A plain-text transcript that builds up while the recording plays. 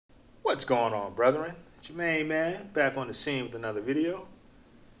What's going on, brethren? It's your main man back on the scene with another video.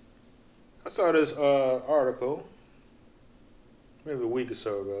 I saw this article maybe a week or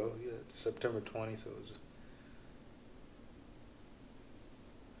so ago. Yeah, September 20th. So it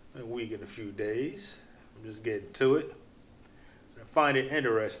was a week and a few days. I'm just getting to it. I find it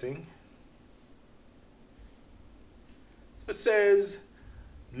interesting. It says,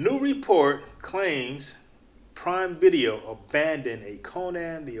 new report claims Prime Video abandoned a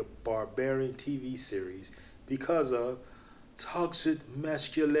Conan the Barbarian TV series because of toxic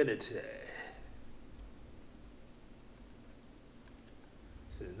masculinity.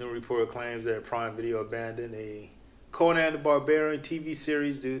 So the new report claims that Prime Video abandoned a Conan the Barbarian TV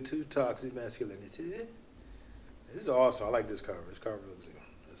series due to toxic masculinity. This is awesome. I like this cover. This cover looks good.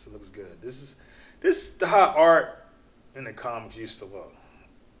 This looks good. This is how art in the comics used to look.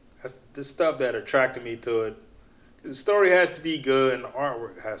 That's the stuff that attracted me to it. The story has to be good and the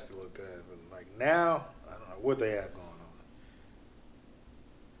artwork has to look good. But like now, I don't know what they have going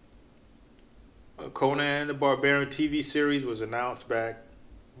on. Conan the Barbarian TV series was announced by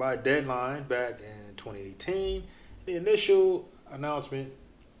Deadline back in 2018. The initial announcement,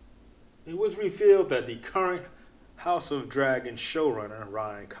 it was revealed that the current House of Dragon showrunner,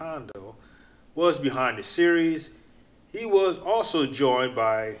 Ryan Condal, was behind the series. He was also joined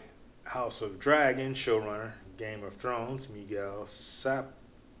by House of Dragon showrunner, Game of Thrones, Miguel Sapochnik.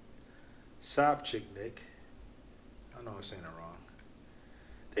 I know I'm saying it wrong.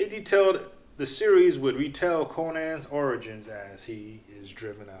 They detailed the series would retell Conan's origins as he is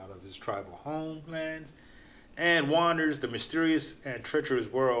driven out of his tribal homelands and wanders the mysterious and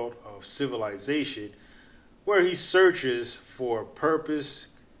treacherous world of civilization, where he searches for purpose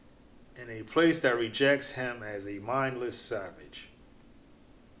in a place that rejects him as a mindless savage.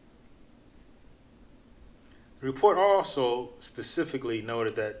 The report also specifically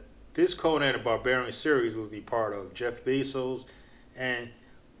noted that this Conan the Barbarian series will be part of Jeff Bezos and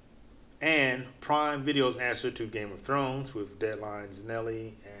Prime Video's answer to Game of Thrones, with Deadline's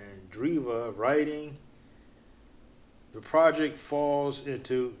Nelly and Driva writing. The project falls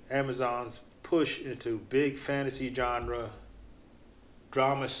into Amazon's push into big fantasy genre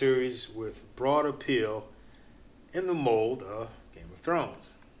drama series with broad appeal in the mold of Game of Thrones.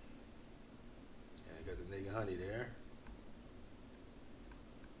 Yeah, I got the nigga honey there.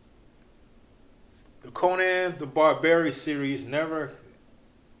 The Conan the Barbarian series never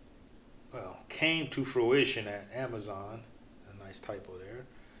came to fruition at Amazon. A nice typo there.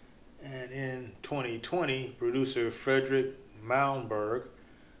 And in 2020, producer Frederick Malmberg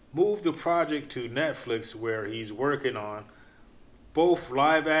moved the project to Netflix, where he's working on both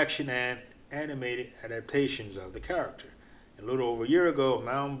live action and animated adaptations of the character. A little over a year ago,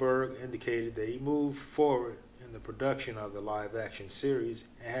 Malmberg indicated that he moved forward in the production of the live action series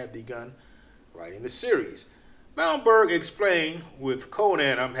and had begun writing the series. Malmberg explained, with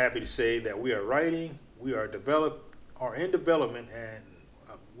Conan, I'm happy to say that we are in development, and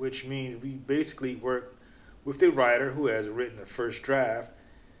which means we basically work with the writer who has written the first draft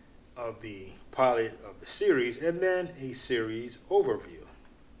of the pilot of the series and then a series overview.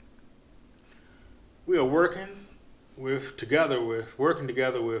 We are working together with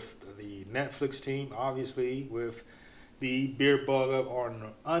the Netflix team, obviously with the Beer Bug of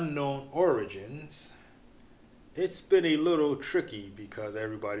Unknown Origins. It's been a little tricky because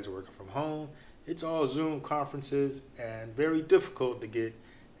everybody's working from home. It's all Zoom conferences and very difficult to get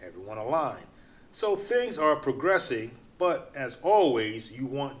everyone aligned. So things are progressing, but as always, you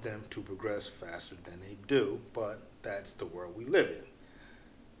want them to progress faster than they do, but that's the world we live in.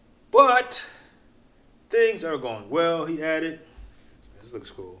 But things are going well, he added. This looks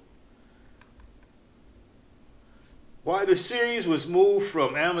cool. Why the series was moved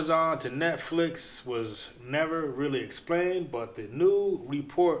from Amazon to Netflix was never really explained, but the new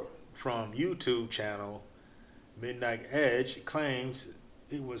report from YouTube channel Midnight Edge claims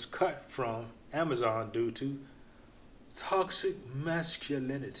it was cut from Amazon due to toxic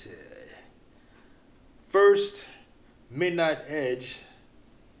masculinity. First, Midnight Edge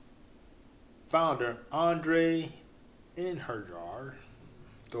founder Andre Inherjar,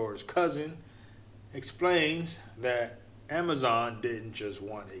 Thor's cousin, explains that Amazon didn't just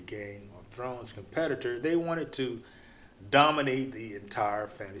want a Game of Thrones competitor, they wanted to dominate the entire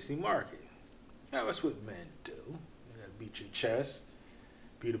fantasy market. Now, that's what men do. You gotta beat your chest,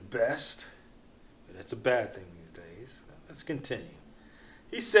 be the best. But that's a bad thing these days. Let's continue.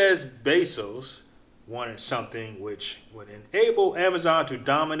 He says Bezos wanted something which would enable Amazon to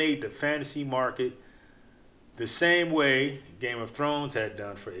dominate the fantasy market the same way Game of Thrones had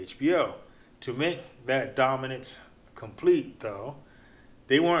done for HBO. To make that dominance complete, though,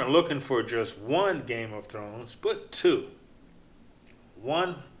 They weren't looking for just one Game of Thrones, but two.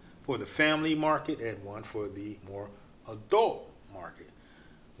 One for the family market and one for the more adult market.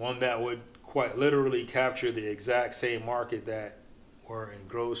 One that would quite literally capture the exact same market that were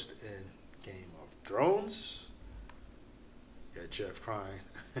engrossed in Game of Thrones. Got Jeff crying.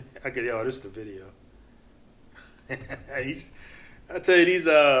 I could, yo, this is the video. I tell you, these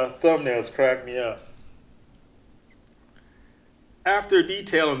thumbnails crack me up. After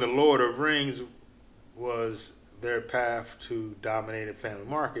detailing the Lord of Rings was their path to dominate the family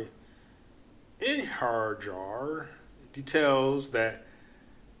market, Inharjar details that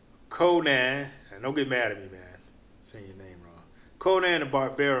Conan, and don't get mad at me, man, saying your name wrong. Conan the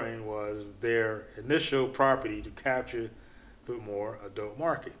Barbarian was their initial property to capture the more adult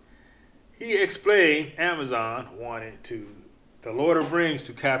market. He explained Amazon wanted the Lord of Rings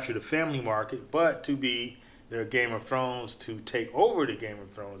to capture the family market, but to be their Game of Thrones to take over the Game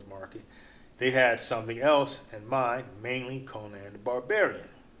of Thrones market, they had something else in mind, mainly Conan the Barbarian.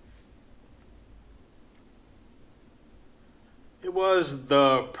 It was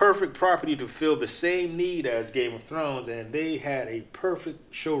the perfect property to fill the same need as Game of Thrones, and they had a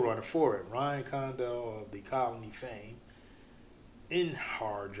perfect showrunner for it. Ryan Condell of the Colony fame,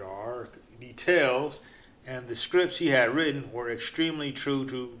 Inharjar details, and the scripts he had written were extremely true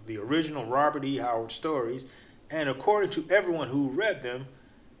to the original Robert E. Howard stories, and according to everyone who read them,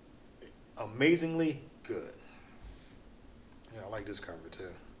 amazingly good. Yeah, I like this cover too.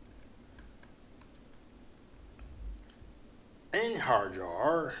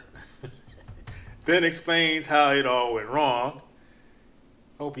 Inharjar then explains how it all went wrong.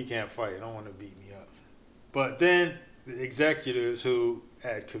 Hope he can't fight. I don't want to beat me up. But then the executives who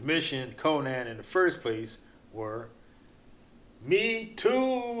had commissioned Conan in the first place were Me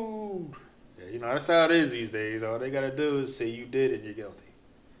Too. Yeah, you know, that's how it is these days. All they got to do is say you did and you're guilty.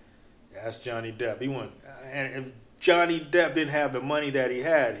 Yeah, that's Johnny Depp. He won. And if Johnny Depp didn't have the money that he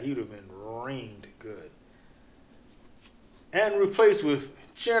had, he'd have been reamed good. And replaced with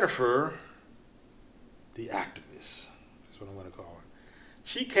Jennifer, the activist. That's what I'm going to call her.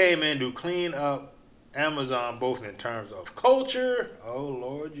 She came in to clean up Amazon both in terms of culture, oh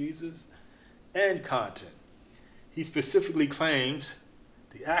Lord Jesus, and content. He specifically claims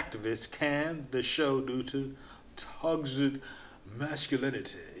the activist canned the show due to toxic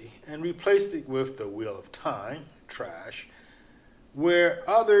masculinity and replaced it with the Wheel of Time, trash, where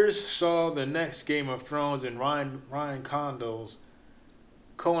others saw the next Game of Thrones in Ryan Condell's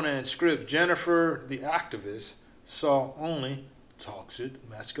Conan script. Jennifer, the activist, saw only toxic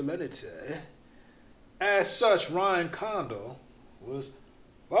masculinity. As such, Ryan Condell was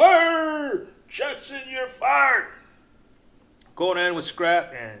fired. Judson, you're fired. Conan was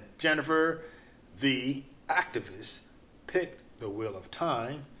scrapped, and Jennifer, the activist, picked the Wheel of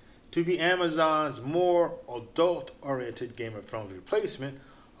Time to be Amazon's more adult-oriented Game of Thrones replacement,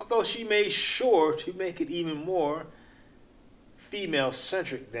 although she made sure to make it even more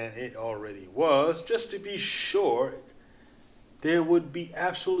female-centric than it already was, just to be sure there would be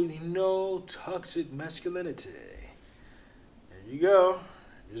absolutely no toxic masculinity. There you go.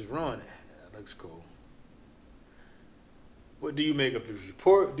 Just ruin it. That looks cool. What do you make of this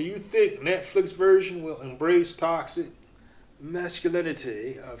report? Do you think Netflix version will embrace toxic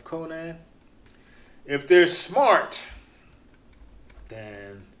masculinity of Conan? If they're smart,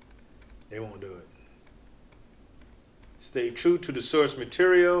 then they won't do it. Stay true to the source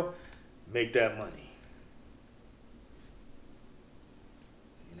material, make that money.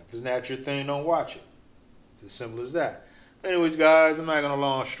 You know, if it's not your thing, don't watch it. It's as simple as that. Anyways, guys, I'm not gonna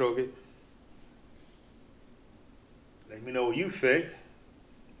long stroke it. Let me know what you think.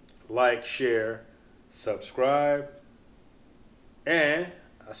 Like, share, subscribe, and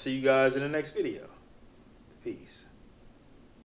I'll see you guys in the next video. Peace.